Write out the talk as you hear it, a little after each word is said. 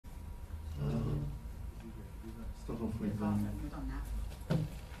with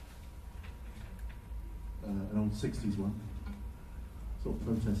an old 60s one, sort of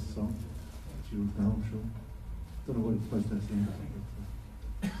protest song, which you'll know, I'm sure. Don't know what it's protesting about.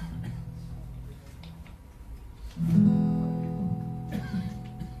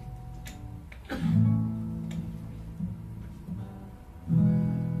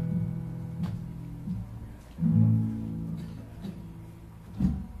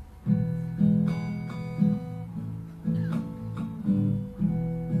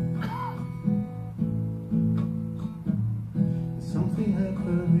 Something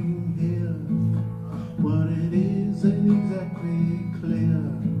happening here. What it is ain't exactly clear.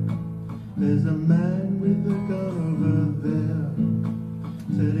 There's a man with a gun over there,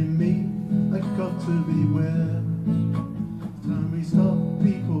 telling me I got to beware. Time we stop,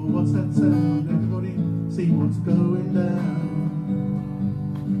 people, what's that sound? Everybody see what's going down.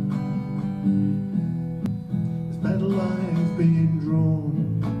 There's battle lines being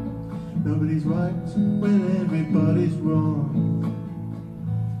drawn. Nobody's right when everybody's wrong.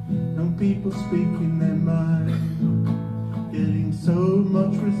 Young people speaking their mind, getting so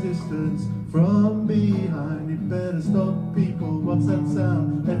much resistance from behind. You better stop, people, what's that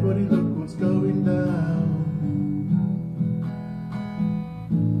sound? Everybody look what's going down.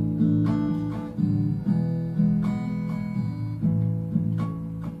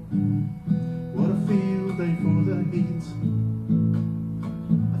 What a field day for the heat.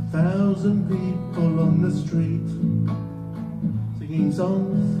 1,000 people on the street, singing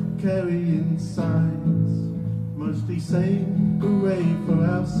songs, carrying signs, mostly saying hooray for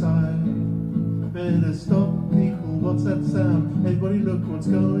our side. Better stop, people, what's that sound? Everybody look what's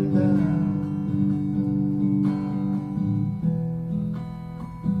going down.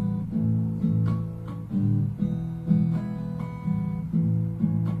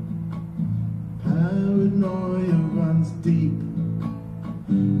 Paranoia runs deep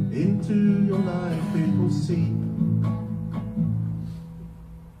into your life, it will seep.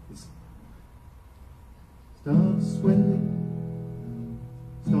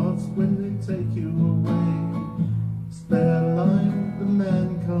 Starts when they take you away. Spare line, the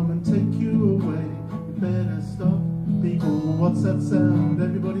man come and take you away. You better stop, people, what's that sound?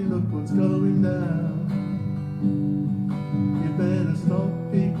 Everybody look what's going down. You better stop,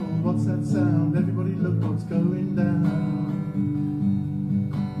 people, what's that sound? Everybody look what's going down.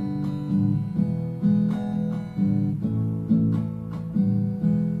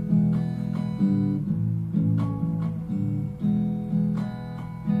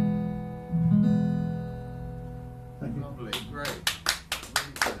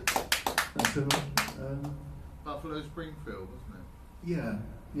 Buffalo Springfield, wasn't it? Yeah,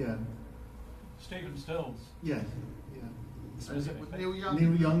 yeah. Stephen Stills. Yeah, yeah. Was Neil Young?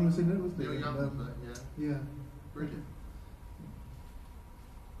 Neil Young was in it, wasn't Neil Young was it, yeah. Yeah. Brilliant.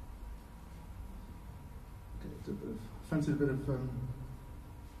 Okay, fancy a bit of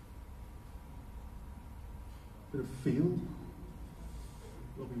feel.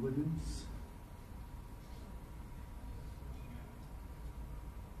 Robbie Williams.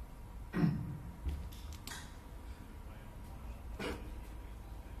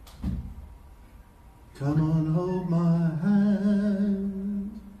 Come on, hold my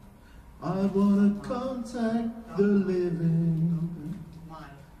hand. I wanna contact the living.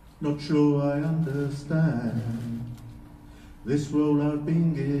 Not sure I understand this role I've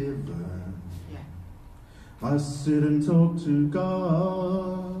been given. I sit and talk to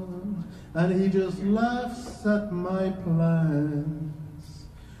God, and He just laughs at my plans.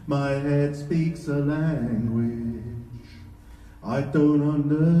 My head speaks a language I don't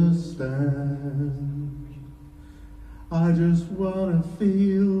understand. I just wanna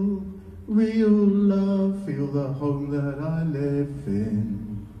feel real love, feel the home that I live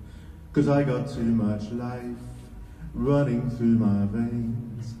in. 'Cause I got too much life running through my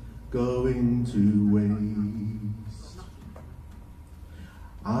veins, going to waste.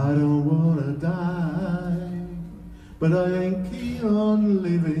 I don't wanna die, but I ain't keen on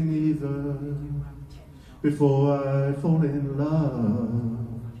living either. Before I fall in love,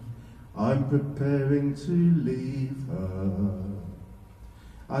 I'm preparing to leave her.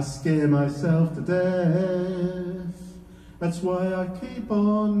 I scare myself to death, that's why I keep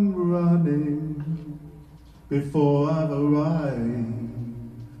on running. Before I've arrived,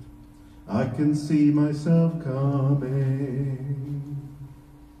 I can see myself coming.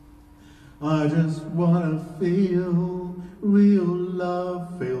 I just wanna feel real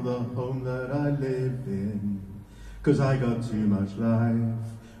love, feel the home that I live in. 'Cause I got too much life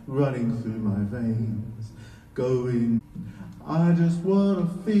running through my veins, going. I just wanna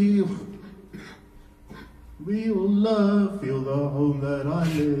feel Real love, feel the home that I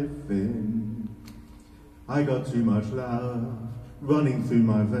live in. I got too much love running through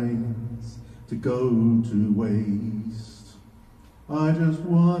my veins to go to waste. I just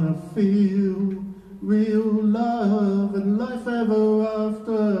wanna feel real love and life ever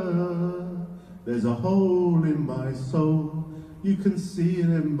after. There's a hole in my soul, you can see it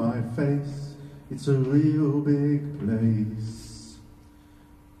in my face. It's a real big place.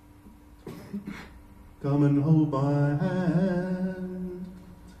 Come and hold my hand.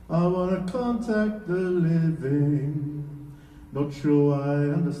 I wanna contact the living. Not sure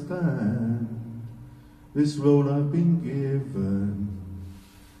I understand this role I've been given.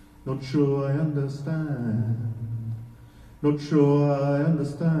 Not sure I understand. Not sure I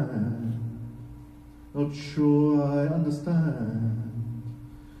understand. Not sure I understand.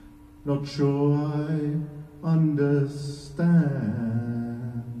 Not sure I understand.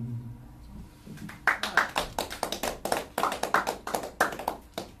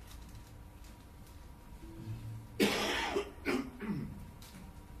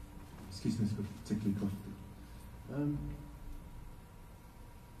 Excuse me, it's got particularly coffee.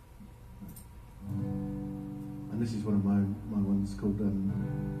 And this is one of my ones called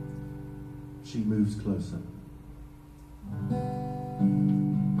She Moves Closer.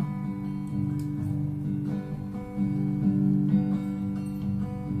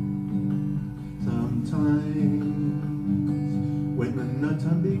 Sometimes when the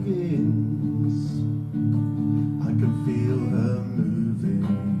nighttime begins, I can feel her moving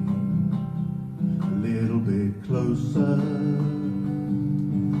a little bit closer.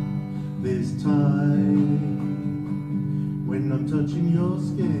 This time when I'm touching your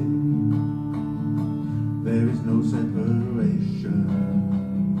skin, there is no separation,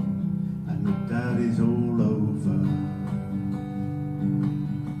 and the doubt is all over.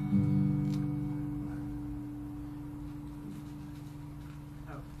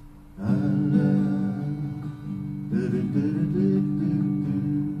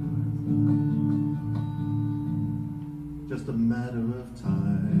 Just a matter of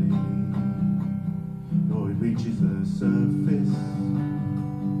time, or it reaches the surface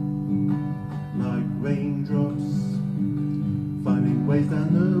like raindrops finding ways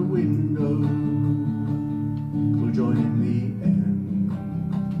down the window. We'll join in the end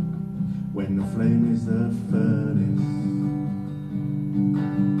when the flame is the furnace,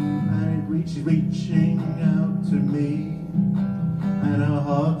 and it reaching out to me, and our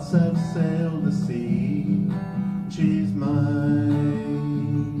hearts have sailed the sea. She's mine,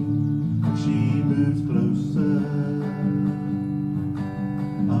 and she moves closer.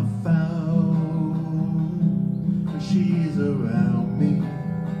 I found that she's around me.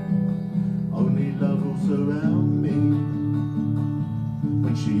 Only love will surround me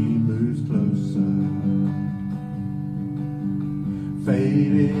when she moves closer.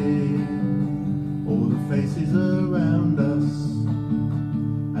 Fading, all the faces around us,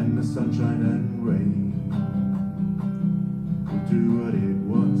 and the sunshine and rain do what it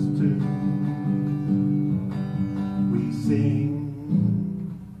wants to. We sing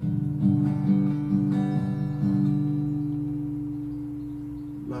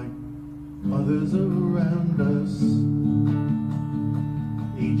like others around us.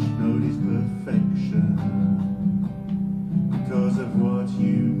 Each note is perfection because of what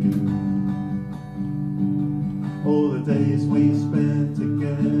you do. All the days we spent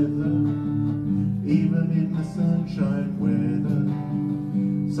together, even in the sunshine weather,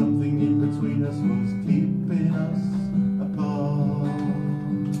 something in between us was keeping us apart.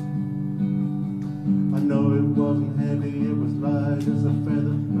 I know it wasn't heavy, it was light as a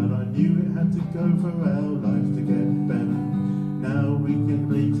feather, but I knew it had to go for our lives to get better. Now we can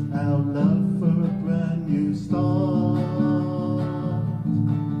complete our love for a brand new start.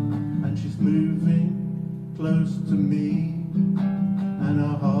 And she's moving close to me, and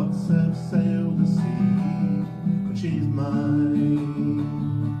our hearts have sailed the sea. But she's mine,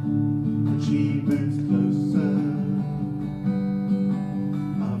 but she moves closer.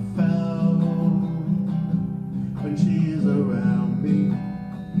 I found when she is around me,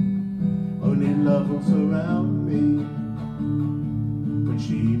 only love will surround me when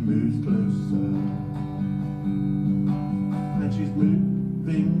she moves closer. And she's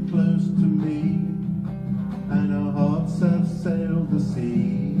moving close to me, and our hearts have sailed the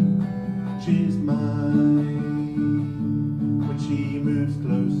sea. She's mine when she moves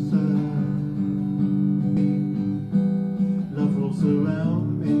closer. Love will surround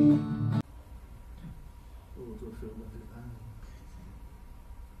me. Oh, do I feel like it?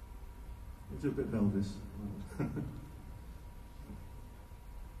 Let's do a bit of Elvis.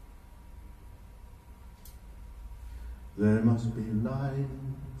 There must be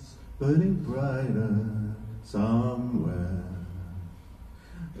lights burning brighter somewhere.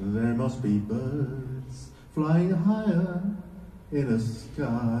 There must be birds flying higher in a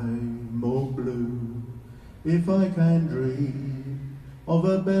sky more blue. If I can dream of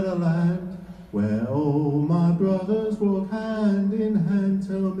a better land where all my brothers walk hand in hand,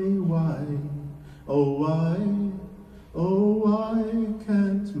 tell me why, oh why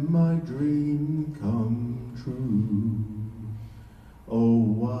can't my dream come true? Oh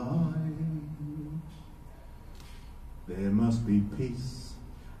why? There must be peace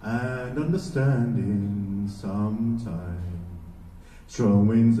and understanding sometime, strong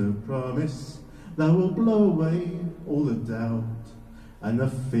winds of promise that will blow away all the doubt and the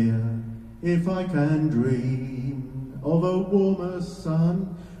fear. If I can dream of a warmer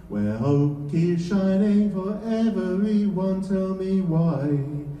sun where hope keeps shining for everyone, tell me why,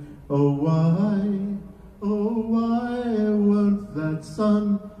 oh why won't that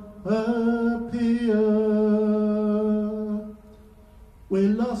sun appear? We're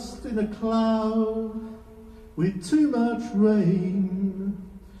lost in a cloud with too much rain.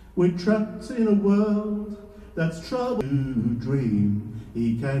 We're trapped in a world that's troubled. To dream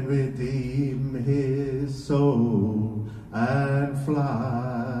he can redeem his soul and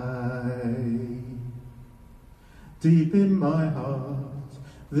fly. Deep in my heart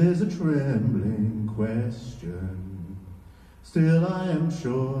there's a trembling question. Still I am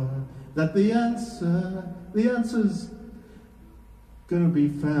sure that the answer's gonna be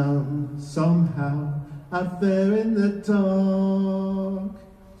found somehow out there in the dark.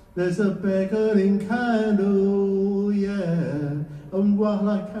 There's a beckoning candle, yeah. And while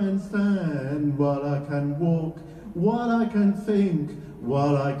I can stand, while I can walk, while I can think,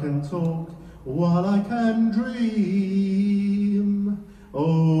 while I can talk, while I can dream,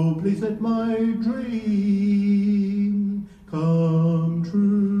 oh, please let my dream come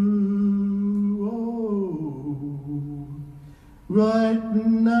true. Oh, right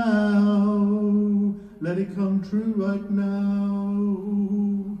now, let it come true right now.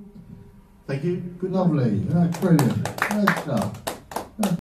 Thank you. Good night. Lovely. That's brilliant. Great stuff.